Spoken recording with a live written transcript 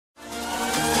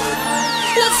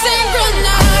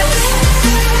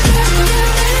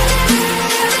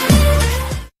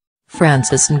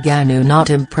Francis Ngannou not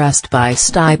impressed by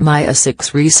Stipe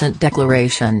Miocic's recent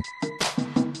declaration.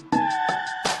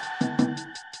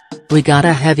 "We got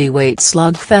a heavyweight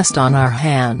slugfest on our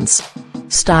hands.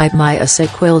 Stipe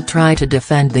Miocic will try to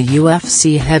defend the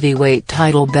UFC heavyweight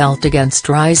title belt against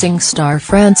rising star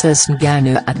Francis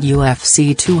Ngannou at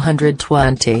UFC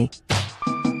 220.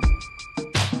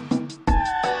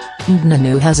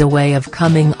 Ngnannou has a way of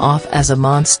coming off as a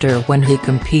monster when he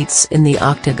competes in the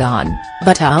octagon,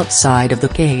 but outside of the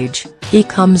cage, he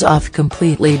comes off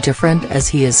completely different as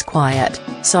he is quiet,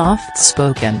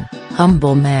 soft-spoken,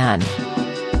 humble man.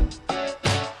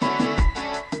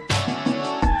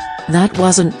 That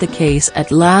wasn't the case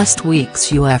at last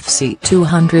week's UFC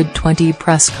 220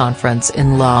 press conference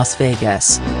in Las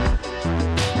Vegas.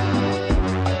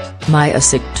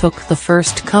 Miocic took the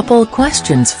first couple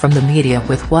questions from the media,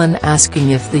 with one asking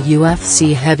if the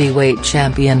UFC heavyweight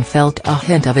champion felt a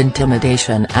hint of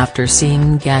intimidation after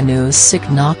seeing Ngannou's sick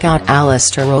knockout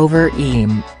Alistair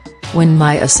Overeem. When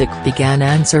Miocic began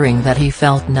answering that he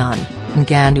felt none,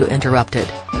 Ngannou interrupted.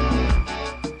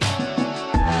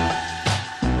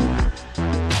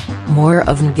 More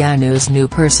of Ngannou's new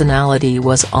personality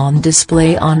was on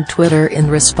display on Twitter in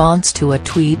response to a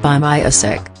tweet by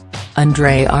Miocic.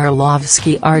 Andrei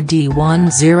Arlovsky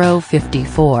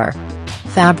RD1054.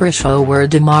 Fabricio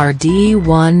Werdemar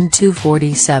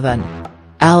D1247.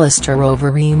 Alistair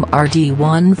Overeem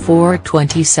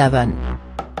RD1427.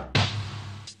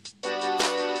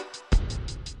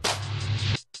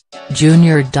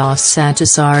 Junior dos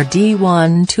Santos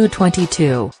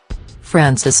RD1222.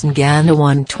 Francis Ngannou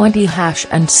 120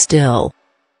 and still.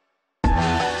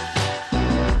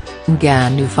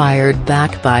 Ngannou fired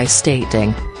back by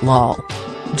stating, "Lol.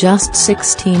 Just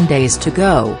 16 days to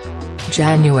go.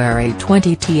 January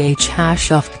 20 th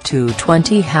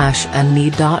 /220 and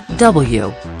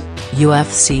me.w.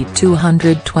 UFC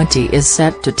 220 is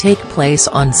set to take place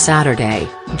on Saturday,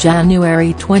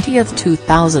 January 20,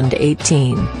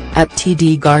 2018, at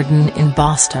TD Garden in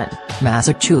Boston,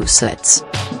 Massachusetts.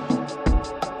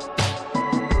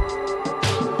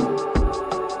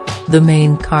 The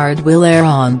main card will air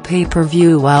on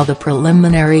pay-per-view, while the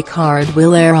preliminary card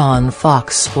will air on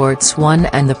Fox Sports 1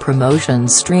 and the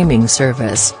promotion's streaming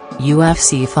service,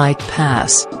 UFC Fight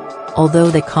Pass. Although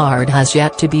the card has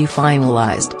yet to be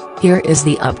finalized, here is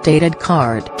the updated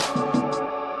card.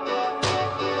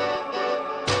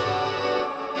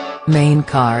 Main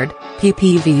card,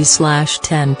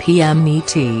 PPV/10 p.m.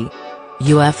 ET.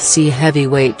 UFC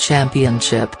Heavyweight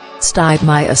Championship, Stipe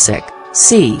Miocic,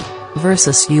 C.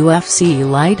 vs UFC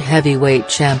Light Heavyweight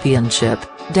Championship,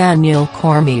 Daniel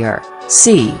Cormier,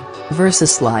 C.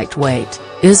 vs Lightweight,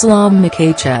 Islam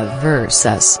Makhachev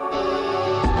vs.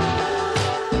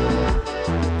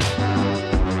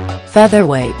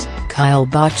 Featherweight, Kyle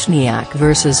Bochniak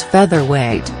vs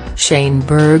Featherweight, Shane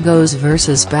Burgos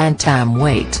vs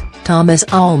Bantamweight, Thomas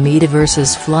Almeida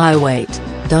vs Flyweight,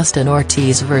 Dustin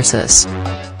Ortiz vs.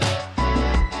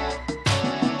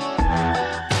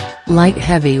 Light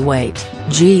Heavyweight,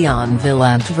 Gian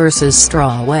Villante vs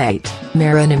Strawweight,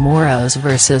 Marin Moros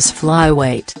vs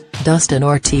Flyweight, Dustin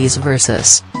Ortiz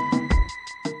vs.